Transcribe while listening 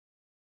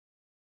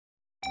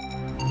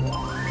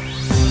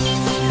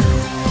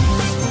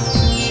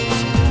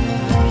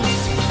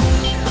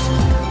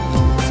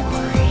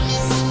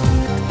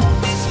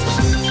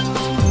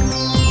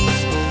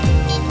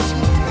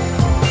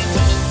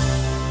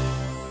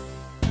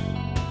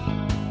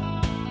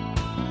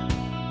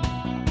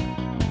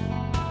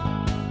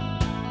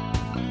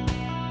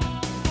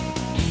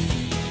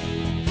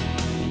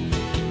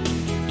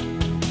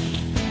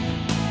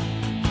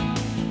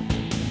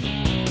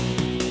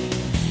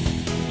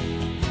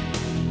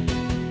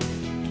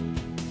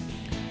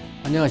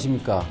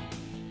안녕하십니까.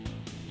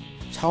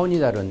 차원이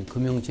다른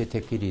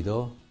금융재테크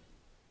리더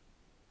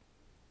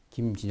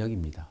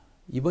김진혁입니다.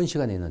 이번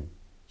시간에는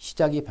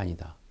시작이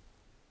반이다.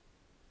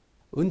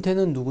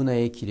 은퇴는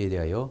누구나의 길에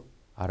대하여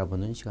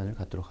알아보는 시간을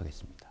갖도록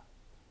하겠습니다.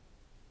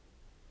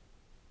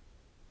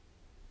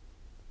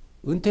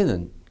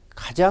 은퇴는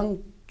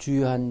가장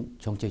주요한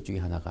정책 중에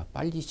하나가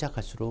빨리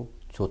시작할수록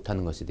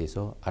좋다는 것에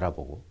대해서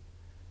알아보고,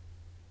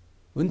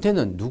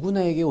 은퇴는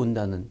누구나에게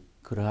온다는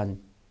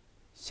그러한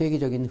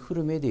세계적인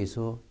흐름에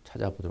대해서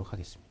찾아보도록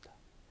하겠습니다.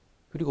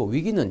 그리고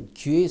위기는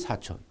기회의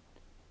사촌,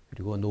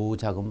 그리고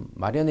노후자금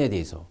마련에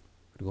대해서,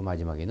 그리고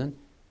마지막에는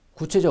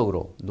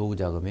구체적으로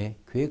노후자금의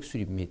계획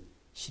수립 및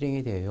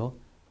실행에 대하여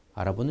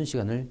알아보는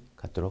시간을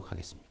갖도록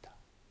하겠습니다.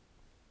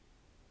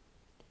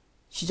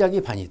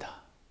 시작이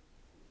반이다.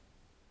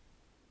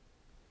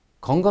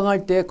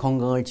 건강할 때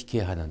건강을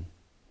지켜야 하는,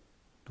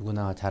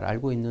 누구나 잘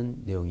알고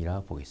있는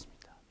내용이라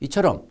보겠습니다.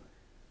 이처럼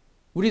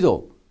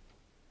우리도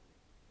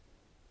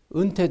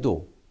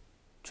은퇴도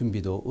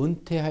준비도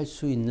은퇴할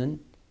수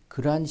있는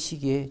그러한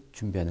시기에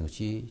준비하는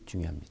것이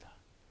중요합니다.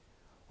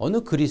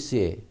 어느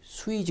그리스의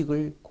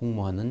수의직을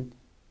공모하는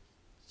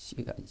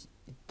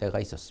때가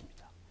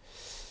있었습니다.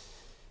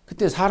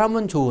 그때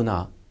사람은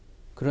좋으나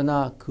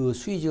그러나 그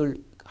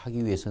수의직을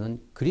하기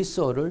위해서는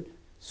그리스어를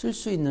쓸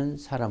수 있는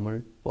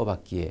사람을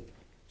뽑았기에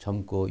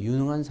젊고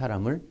유능한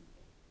사람을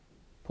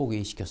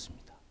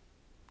포기시켰습니다.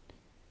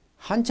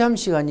 한참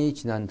시간이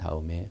지난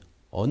다음에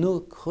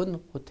어느 큰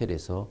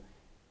호텔에서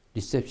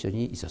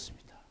리셉션이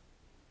있었습니다.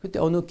 그때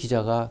어느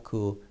기자가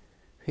그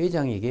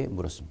회장에게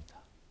물었습니다.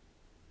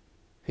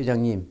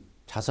 회장님,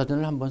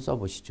 자서전을 한번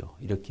써보시죠.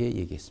 이렇게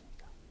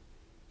얘기했습니다.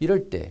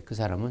 이럴 때 그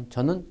사람은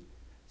저는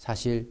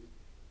사실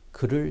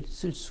글을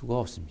쓸 수가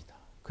없습니다.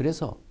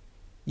 그래서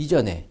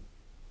이전에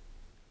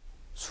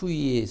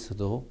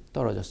수위에서도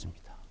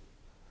떨어졌습니다.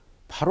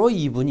 바로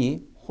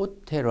이분이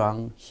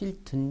호텔왕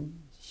힐튼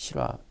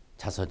실화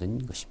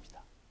자서전인 것입니다.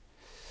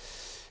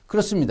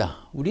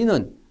 그렇습니다.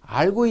 우리는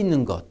알고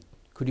있는 것,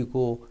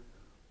 그리고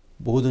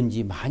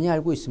뭐든지 많이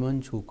알고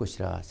있으면 좋을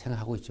것이라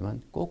생각하고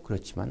있지만 꼭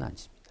그렇지만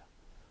않습니다.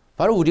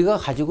 바로 우리가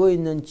가지고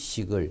있는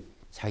지식을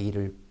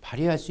자기를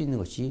발휘할 수 있는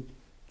것이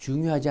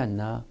중요하지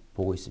않나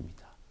보고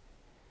있습니다.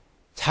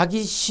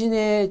 자기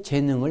신의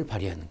재능을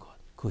발휘하는 것,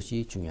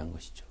 그것이 중요한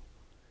것이죠.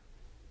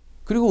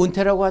 그리고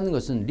은퇴라고 하는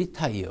것은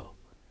리타이어,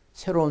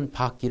 새로운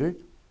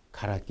바퀴를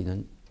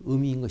갈아끼는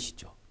의미인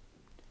것이죠.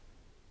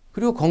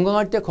 그리고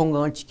건강할 때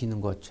건강을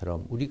지키는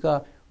것처럼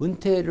우리가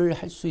은퇴를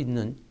할 수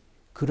있는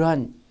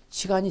그러한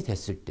시간이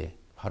됐을 때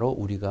바로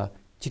우리가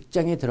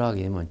직장에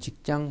들어가게 되면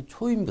직장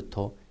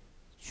초임부터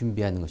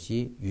준비하는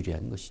것이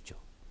유리한 것이죠.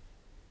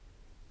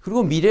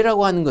 그리고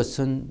미래라고 하는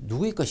것은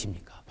누구의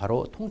것입니까?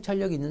 바로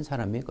통찰력 있는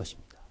사람의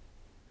것입니다.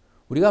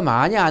 우리가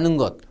많이 아는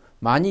것,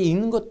 많이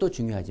읽는 것도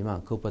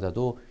중요하지만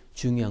그것보다도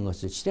중요한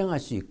것을 실행할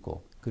수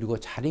있고, 그리고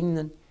잘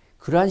읽는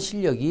그러한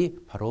실력이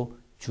바로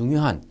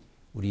중요한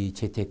우리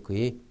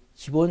재테크의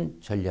기본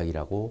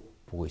전략이라고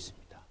보고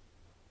있습니다.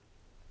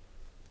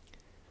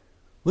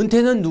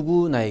 은퇴는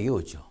누구나에게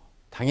오죠.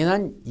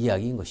 당연한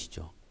이야기인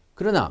것이죠.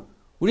 그러나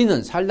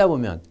우리는 살다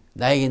보면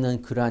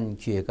나에게는 그러한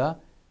기회가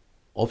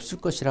없을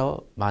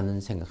것이라고 많은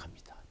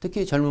생각합니다.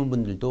 특히 젊은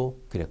분들도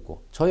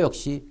그랬고 저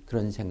역시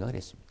그런 생각을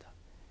했습니다.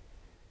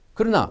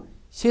 그러나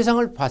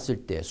세상을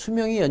봤을 때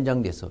수명이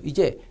연장돼서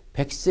이제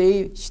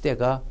 100세의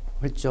시대가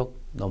훌쩍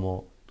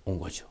넘어온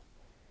거죠.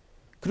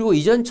 그리고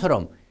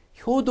이전처럼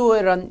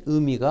효도란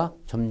의미가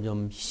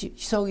점점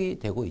희석이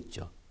되고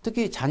있죠.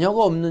 특히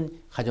자녀가 없는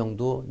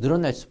가정도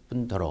늘어날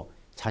뿐더러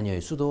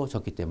자녀의 수도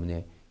적기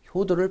때문에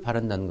효도를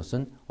바란다는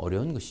것은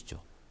어려운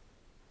것이죠.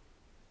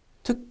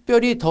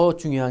 특별히 더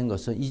중요한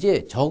것은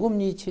이제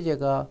저금리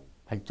체제가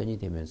발전이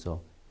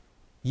되면서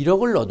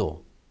 1억을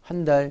넣어도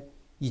한 달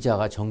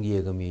이자가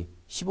정기예금이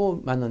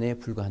 15만 원에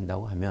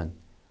불과한다고 하면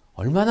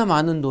얼마나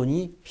많은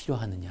돈이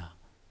필요하느냐,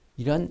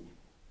 이런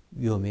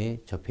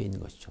위험에 접해 있는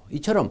것이죠.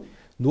 이처럼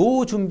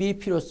노후 준비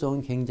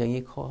필요성은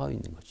굉장히 커가고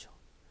있는 거죠.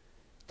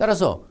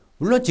 따라서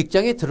물론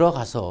직장에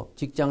들어가서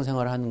직장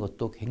생활을 하는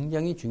것도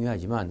굉장히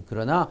중요하지만,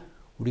 그러나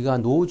우리가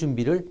노후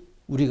준비를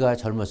우리가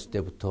젊었을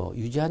때부터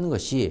유지하는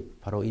것이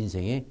바로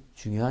인생의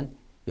중요한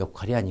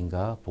역할이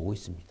아닌가 보고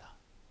있습니다.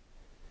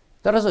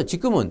 따라서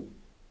지금은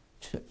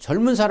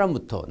젊은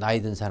사람부터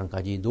나이 든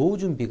사람까지 노후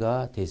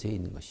준비가 대세에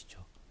있는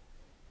것이죠.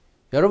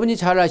 여러분이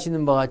잘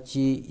아시는 바와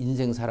같이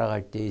인생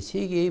살아갈 때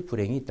 3개의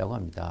불행이 있다고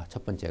합니다.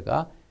 첫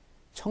번째가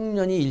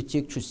청년이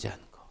일찍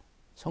출세하는 거,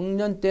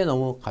 청년 때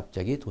너무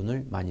갑자기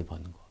돈을 많이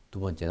버는 거, 두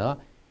번째가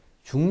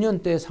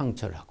중년 때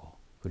상처를 하고,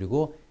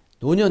 그리고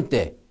노년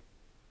때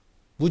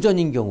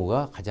무전인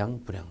경우가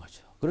가장 불행한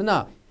거죠.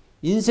 그러나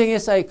인생의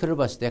사이클을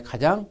봤을 때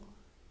가장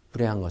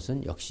불행한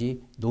것은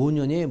역시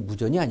노년의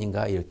무전이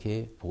아닌가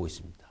이렇게 보고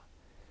있습니다.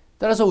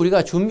 따라서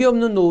우리가 준비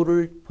없는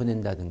노후를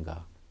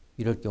보낸다든가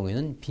이럴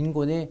경우에는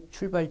빈곤의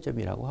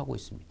출발점이라고 하고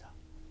있습니다.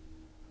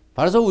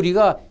 따라서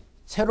우리가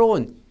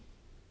새로운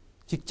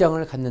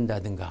직장을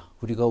갖는다든가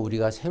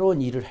우리가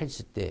새로운 일을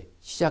했을 때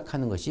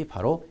시작하는 것이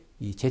바로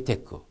이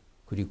재테크,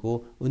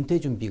 그리고 은퇴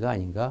준비가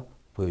아닌가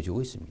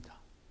보여주고 있습니다.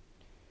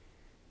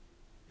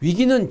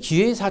 위기는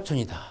기회의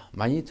사촌이다.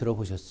 많이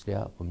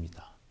들어보셨으리라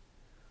봅니다.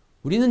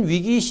 우리는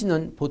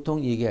위기의식은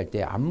보통 얘기할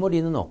때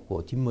앞머리는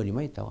없고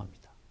뒷머리만 있다고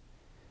합니다.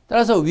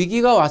 따라서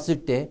위기가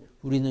왔을 때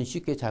우리는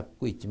쉽게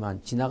잡고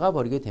있지만 지나가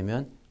버리게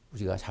되면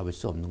우리가 잡을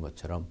수 없는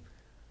것처럼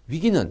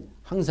위기는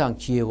항상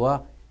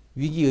기회와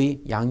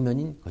위기의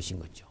양면인 것인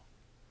거죠.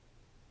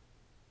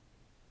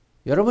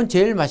 여러분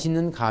제일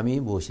맛있는 감이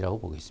무엇이라고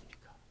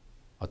보겠습니까?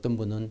 어떤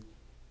분은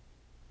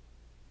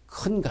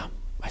큰 감,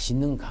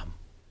 맛있는 감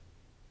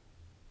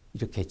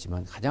이렇게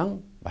했지만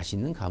가장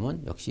맛있는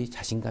감은 역시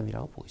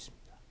자신감이라고 보고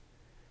있습니다.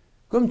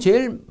 그럼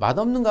제일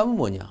맛없는 감은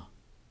뭐냐?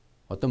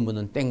 어떤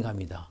분은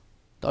땡감이다,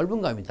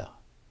 떫은 감이다.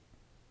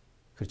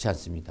 그렇지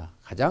않습니다.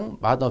 가장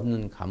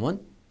맛없는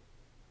감은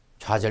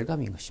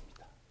좌절감인 것입니다.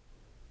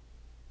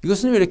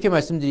 이것은 왜 이렇게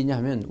말씀드리냐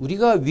하면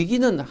우리가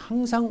위기는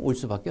항상 올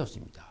수밖에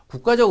없습니다.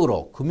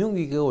 국가적으로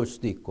금융위기가 올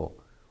수도 있고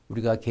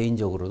우리가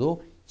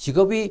개인적으로도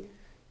직업이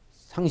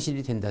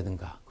상실이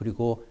된다든가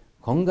그리고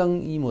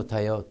건강이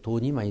못하여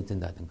돈이 많이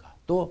든다든가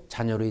또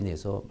자녀로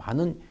인해서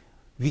많은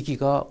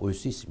위기가 올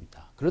수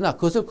있습니다. 그러나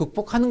그것을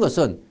극복하는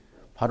것은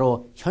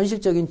바로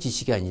현실적인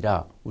지식이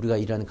아니라 우리가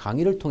이런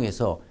강의를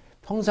통해서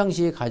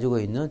평상시에 가지고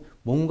있는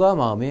몸과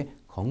마음의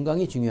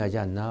건강이 중요하지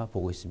않나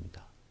보고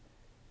있습니다.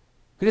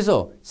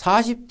 그래서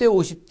 40대,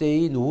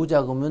 50대의 노후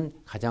자금은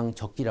가장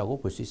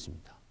적기라고 볼 수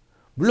있습니다.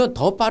 물론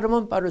더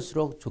빠르면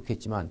빠를수록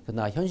좋겠지만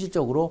그러나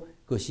현실적으로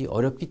그것이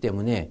어렵기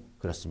때문에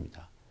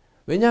그렇습니다.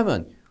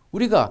 왜냐하면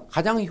우리가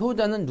가장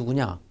효자는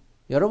누구냐?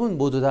 여러분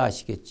모두 다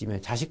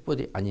아시겠지만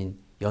자식보다 아닌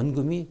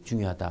연금이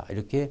중요하다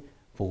이렇게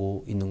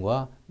보고 있는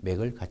것과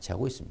맥을 같이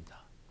하고 있습니다.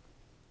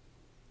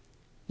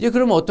 이제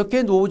그럼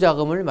어떻게 노후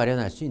자금을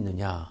마련할 수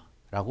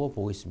있느냐라고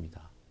보고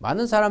있습니다.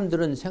 많은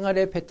사람들은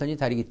생활의 패턴이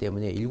다르기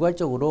때문에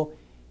일괄적으로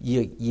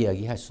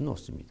이야기할 수는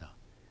없습니다.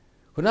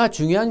 그러나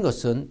중요한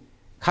것은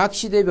각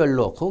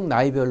시대별로, 각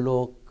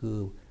나이별로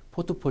그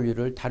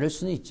포트폴리오를 다룰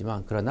수는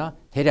있지만 그러나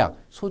대략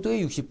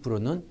소득의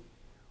 60%는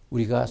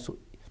우리가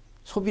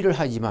소비를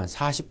하지만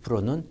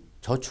 40%는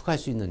저축할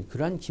수 있는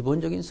그러한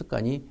기본적인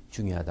습관이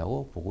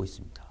중요하다고 보고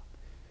있습니다.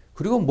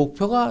 그리고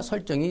목표가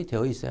설정이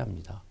되어 있어야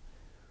합니다.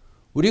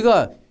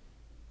 우리가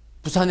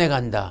부산에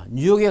간다,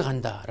 뉴욕에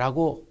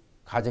간다라고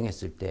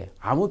가정했을 때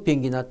아무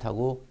비행기나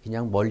타고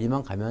그냥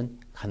멀리만 가면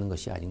가는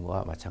것이 아닌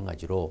것과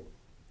마찬가지로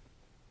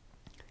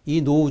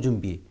이 노후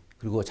준비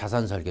그리고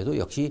자산 설계도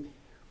역시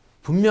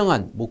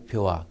분명한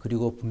목표와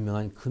그리고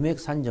분명한 금액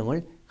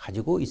산정을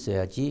가지고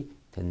있어야지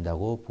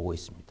된다고 보고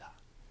있습니다.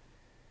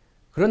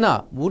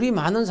 그러나 우리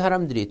많은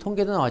사람들이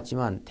통계도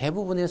나왔지만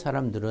대부분의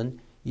사람들은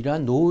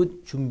이러한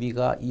노후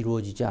준비가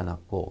이루어지지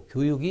않았고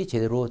교육이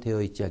제대로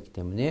되어 있지 않기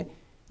때문에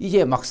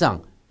이제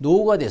막상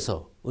노후가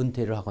돼서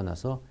은퇴를 하고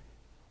나서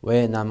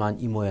왜 나만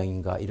이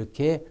모양인가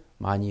이렇게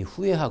많이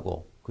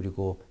후회하고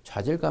그리고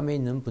좌절감에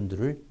있는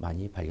분들을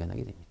많이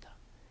발견하게 됩니다.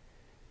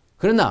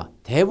 그러나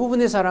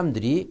대부분의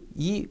사람들이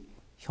이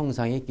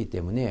형상에 있기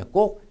때문에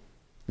꼭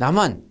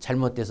나만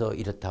잘못돼서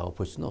이렇다고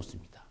볼 수는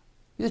없습니다.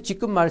 그래서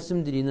지금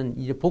말씀드리는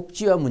이제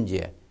복지와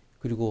문제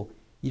그리고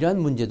이러한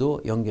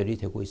문제도 연결이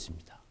되고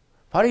있습니다.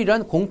 바로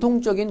이러한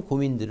공통적인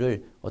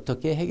고민들을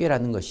어떻게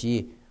해결하는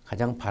것이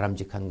가장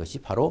바람직한 것이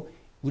바로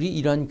우리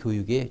이러한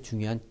교육의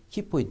중요한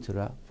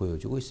키포인트라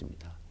보여주고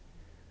있습니다.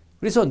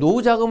 그래서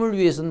노후 자금을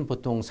위해서는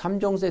보통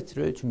 3종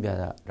세트를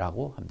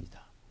준비하라고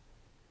합니다.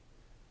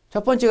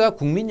 첫 번째가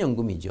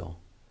국민연금이죠.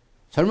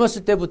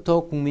 젊었을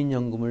때부터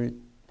국민연금을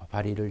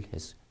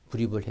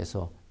불입을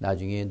해서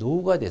나중에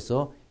노후가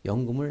돼서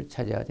연금을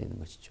찾아야 되는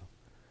것이죠.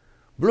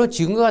 물론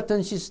지금과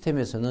같은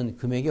시스템에서는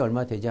금액이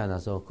얼마 되지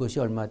않아서 그것이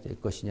얼마 될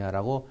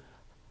것이냐라고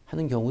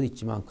하는 경우도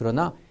있지만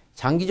그러나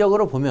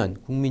장기적으로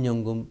보면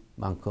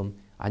국민연금만큼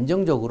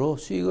안정적으로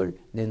수익을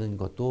내는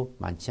것도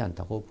많지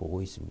않다고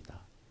보고 있습니다.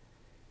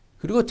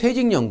 그리고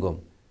퇴직연금.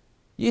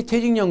 이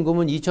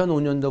퇴직연금은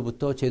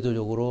 2005년도부터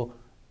제도적으로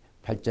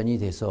발전이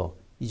돼서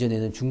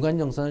이전에는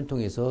중간정산을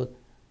통해서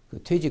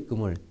그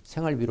퇴직금을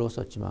생활비로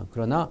썼지만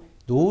그러나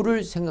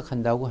노후를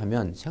생각한다고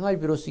하면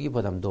생활비로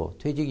쓰기보다도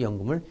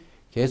퇴직연금을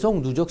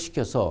계속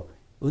누적시켜서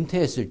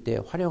은퇴했을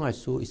때 활용할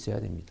수 있어야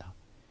됩니다.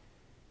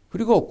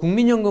 그리고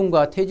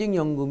국민연금과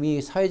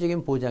퇴직연금이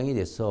사회적인 보장이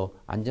돼서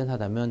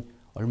안전하다면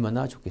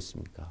얼마나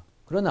좋겠습니까?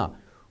 그러나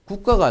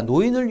국가가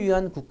노인을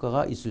위한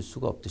국가가 있을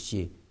수가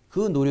없듯이 그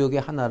노력의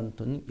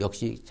하나는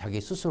역시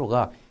자기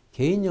스스로가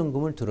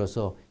개인연금을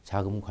들어서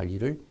자금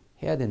관리를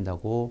해야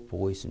된다고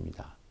보고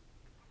있습니다.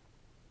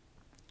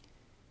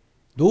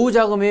 노후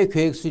자금의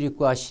계획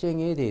수립과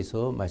실행에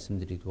대해서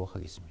말씀드리도록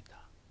하겠습니다.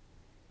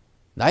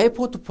 나의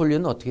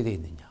포트폴리오는 어떻게 되어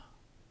있느냐?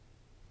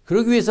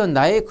 그러기 위해서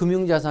나의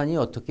금융자산이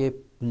어떻게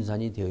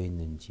분산이 되어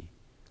있는지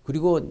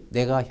그리고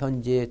내가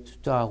현재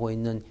투자하고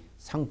있는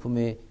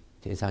상품의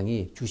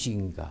대상이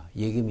주식인가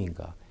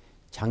예금인가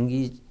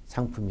장기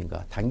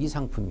상품인가 단기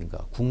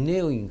상품인가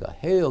국내용인가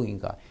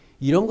해외용인가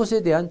이런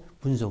것에 대한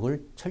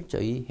분석을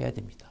철저히 해야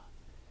됩니다.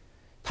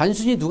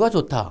 단순히 누가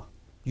좋다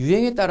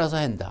유행에 따라서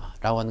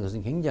한다라고 하는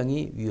것은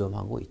굉장히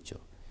위험하고 있죠.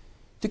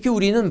 특히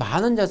우리는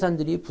많은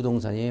자산들이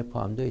부동산에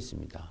포함되어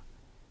있습니다.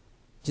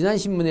 지난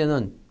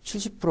신문에는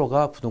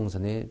 70%가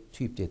부동산에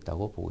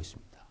투입됐다고 보고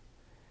있습니다.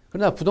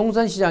 그러나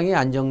부동산 시장이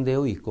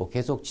안정되어 있고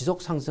계속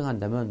지속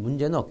상승한다면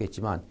문제는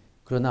없겠지만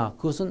그러나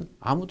그것은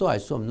아무도 알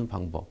수 없는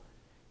방법.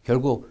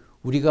 결국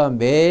우리가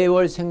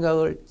매월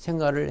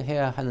생각을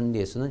해야 하는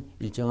데에서는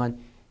일정한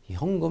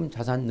현금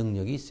자산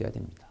능력이 있어야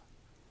됩니다.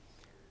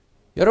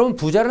 여러분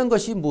부자라는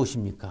것이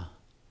무엇입니까?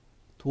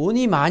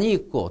 돈이 많이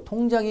있고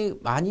통장이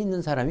많이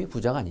있는 사람이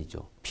부자가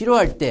아니죠.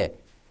 필요할 때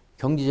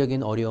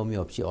경제적인 어려움이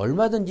없이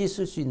얼마든지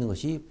쓸 수 있는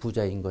것이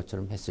부자인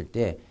것처럼 했을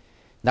때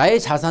나의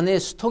자산의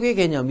스톡의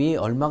개념이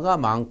얼마가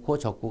많고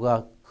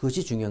적고가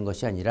그것이 중요한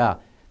것이 아니라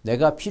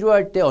내가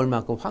필요할 때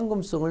얼마큼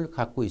황금성을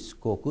갖고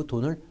있고 그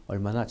돈을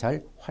얼마나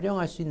잘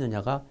활용할 수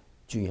있느냐가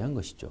중요한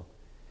것이죠.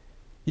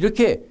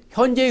 이렇게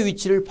현재의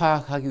위치를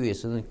파악하기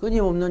위해서는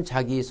끊임없는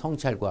자기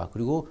성찰과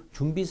그리고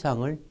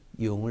준비사항을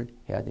이용을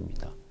해야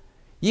됩니다.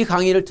 이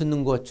강의를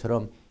듣는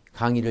것처럼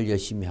강의를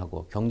열심히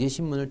하고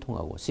경제신문을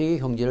통하고 세계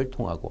경제를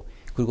통하고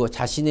그리고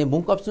자신의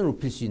몸값을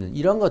높일 수 있는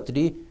이런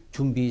것들이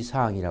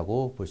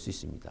준비사항이라고 볼 수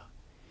있습니다.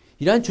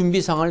 이러한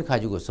준비사항을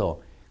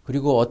가지고서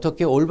그리고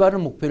어떻게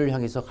올바른 목표를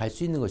향해서 갈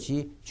수 있는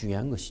것이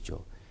중요한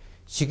것이죠.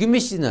 지금의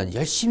시대는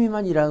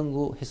열심히만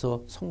일하고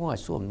해서 성공할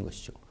수 없는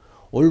것이죠.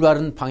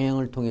 올바른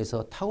방향을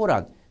통해서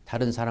탁월한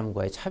다른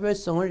사람과의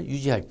차별성을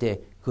유지할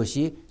때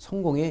그것이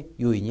성공의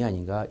요인이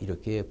아닌가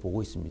이렇게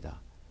보고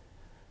있습니다.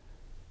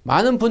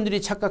 많은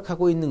분들이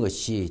착각하고 있는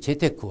것이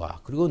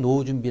재테크와 그리고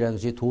노후 준비라는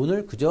것이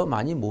돈을 그저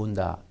많이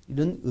모은다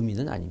이런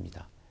의미는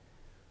아닙니다.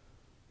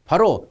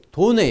 바로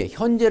돈의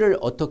현재를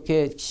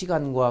어떻게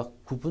시간과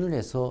구분을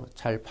해서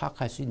잘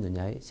파악할 수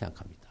있느냐에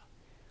생각합니다.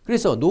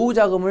 그래서 노후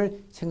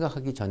자금을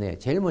생각하기 전에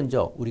제일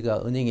먼저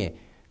우리가 은행의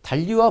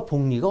단리와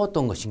복리가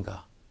어떤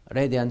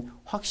것인가에 대한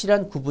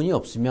확실한 구분이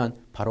없으면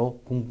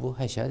바로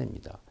공부하셔야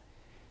됩니다.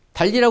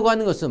 단리라고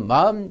하는 것은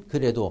마음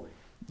그래도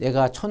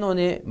내가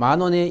 1,000원에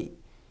 10,000원의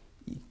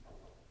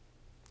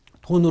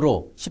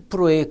돈으로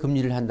 10%의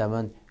금리를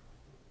한다면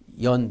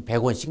연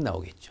 100원씩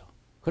나오겠죠.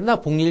 그러나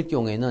복리일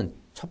경우에는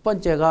첫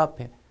번째가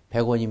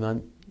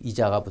 100원이면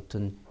이자가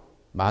붙은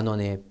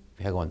 10,000원에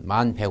 100원,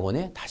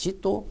 11,100원에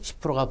다시 또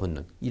 10%가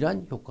붙는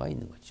이러한 효과가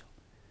있는 거죠.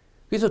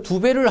 그래서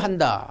 2배를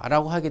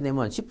한다라고 하게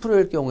되면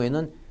 10%일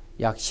경우에는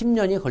약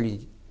 10년이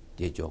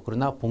걸리죠.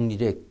 그러나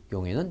복리의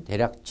경우에는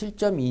대략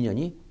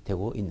 7.2년이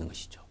되고 있는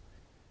것이죠.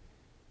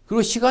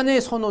 그리고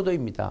시간의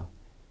선호도입니다.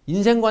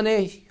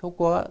 인생관의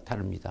효과가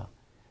다릅니다.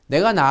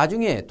 내가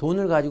나중에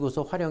돈을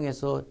가지고서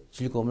활용해서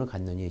즐거움을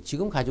갖느니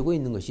지금 가지고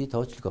있는 것이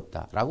더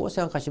즐겁다라고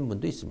생각하시는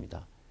분도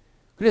있습니다.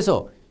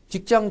 그래서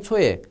직장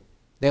초에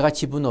내가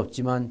집은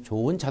없지만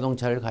좋은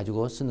자동차를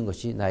가지고 쓰는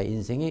것이 나의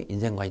인생의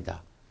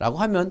인생관이다 라고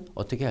하면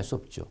어떻게 할 수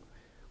없죠.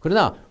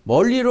 그러나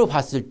멀리로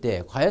봤을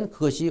때 과연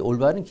그것이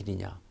올바른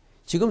길이냐.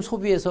 지금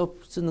소비해서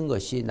쓰는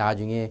것이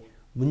나중에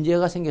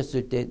문제가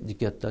생겼을 때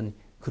느꼈던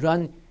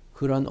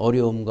그런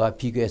어려움과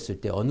비교했을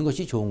때 어느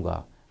것이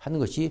좋은가 하는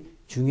것이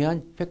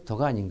중요한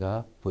팩터가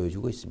아닌가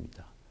보여주고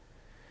있습니다.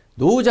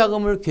 노후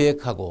자금을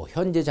계획하고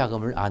현재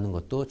자금을 아는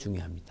것도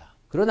중요합니다.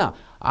 그러나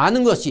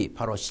아는 것이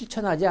바로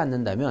실천하지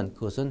않는다면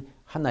그것은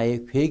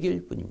하나의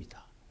계획일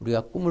뿐입니다.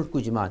 우리가 꿈을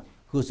꾸지만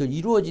그것을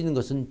이루어지는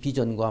것은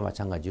비전과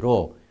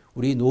마찬가지로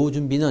우리 노후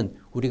준비는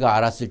우리가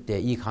알았을 때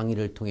이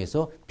강의를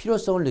통해서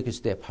필요성을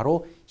느꼈을 때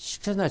바로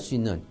실천할 수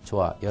있는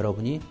저와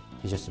여러분이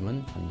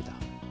되셨으면 합니다.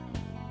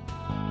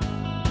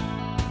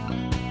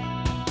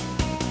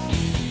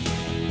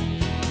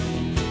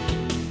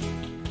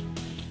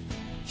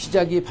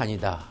 시작이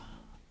반이다.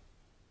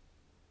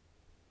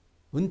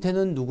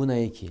 은퇴는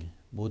누구나의 길,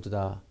 모두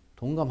다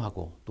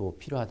동감하고 또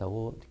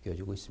필요하다고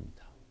느껴지고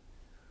있습니다.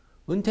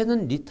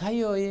 은퇴는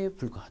리타이어에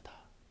불과하다.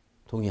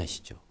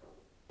 동의하시죠?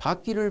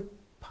 바퀴를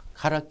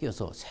갈아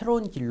끼워서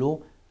새로운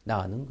길로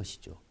나가는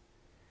것이죠.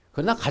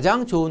 그러나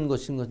가장 좋은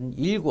것은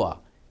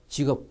일과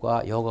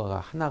직업과 여가가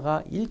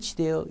하나가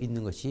일치되어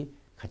있는 것이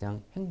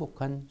가장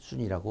행복한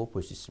순위라고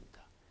볼 수 있습니다.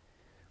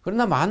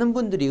 그러나 많은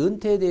분들이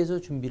은퇴에 대해서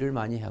준비를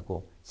많이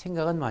하고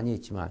생각은 많이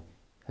했지만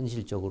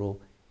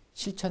현실적으로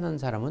실천한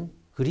사람은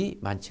그리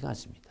많지가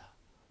않습니다.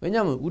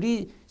 왜냐하면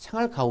우리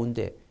생활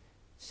가운데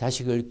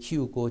자식을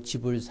키우고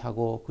집을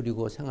사고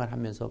그리고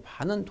생활하면서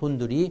많은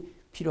돈들이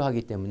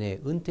필요하기 때문에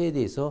은퇴에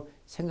대해서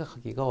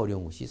생각하기가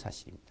어려운 것이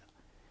사실입니다.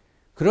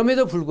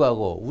 그럼에도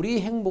불구하고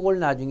우리 행복을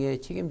나중에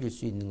책임질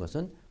수 있는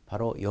것은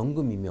바로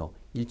연금이며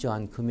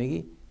일정한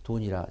금액이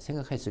돈이라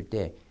생각했을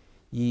때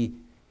이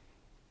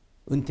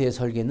은퇴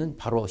설계는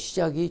바로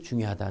시작이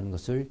중요하다는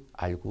것을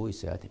알고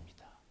있어야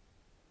됩니다.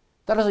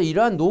 따라서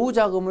이러한 노후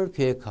자금을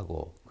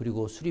계획하고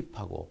그리고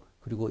수립하고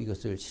그리고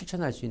이것을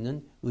실천할 수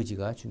있는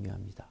의지가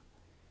중요합니다.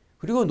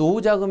 그리고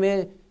노후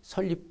자금의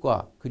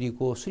설립과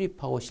그리고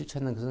수립하고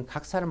실천하는 것은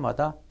각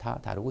사람마다 다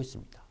다르고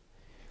있습니다.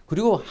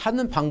 그리고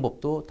하는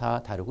방법도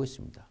다 다르고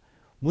있습니다.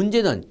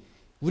 문제는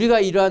우리가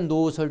이러한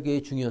노후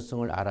설계의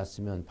중요성을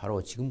알았으면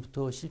바로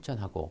지금부터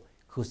실천하고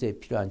그것에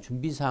필요한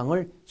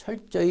준비사항을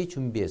철저히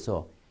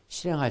준비해서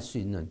실행할 수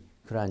있는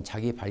그러한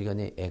자기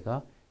발견의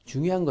애가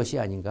중요한 것이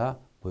아닌가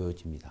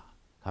보여집니다.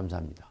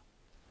 감사합니다.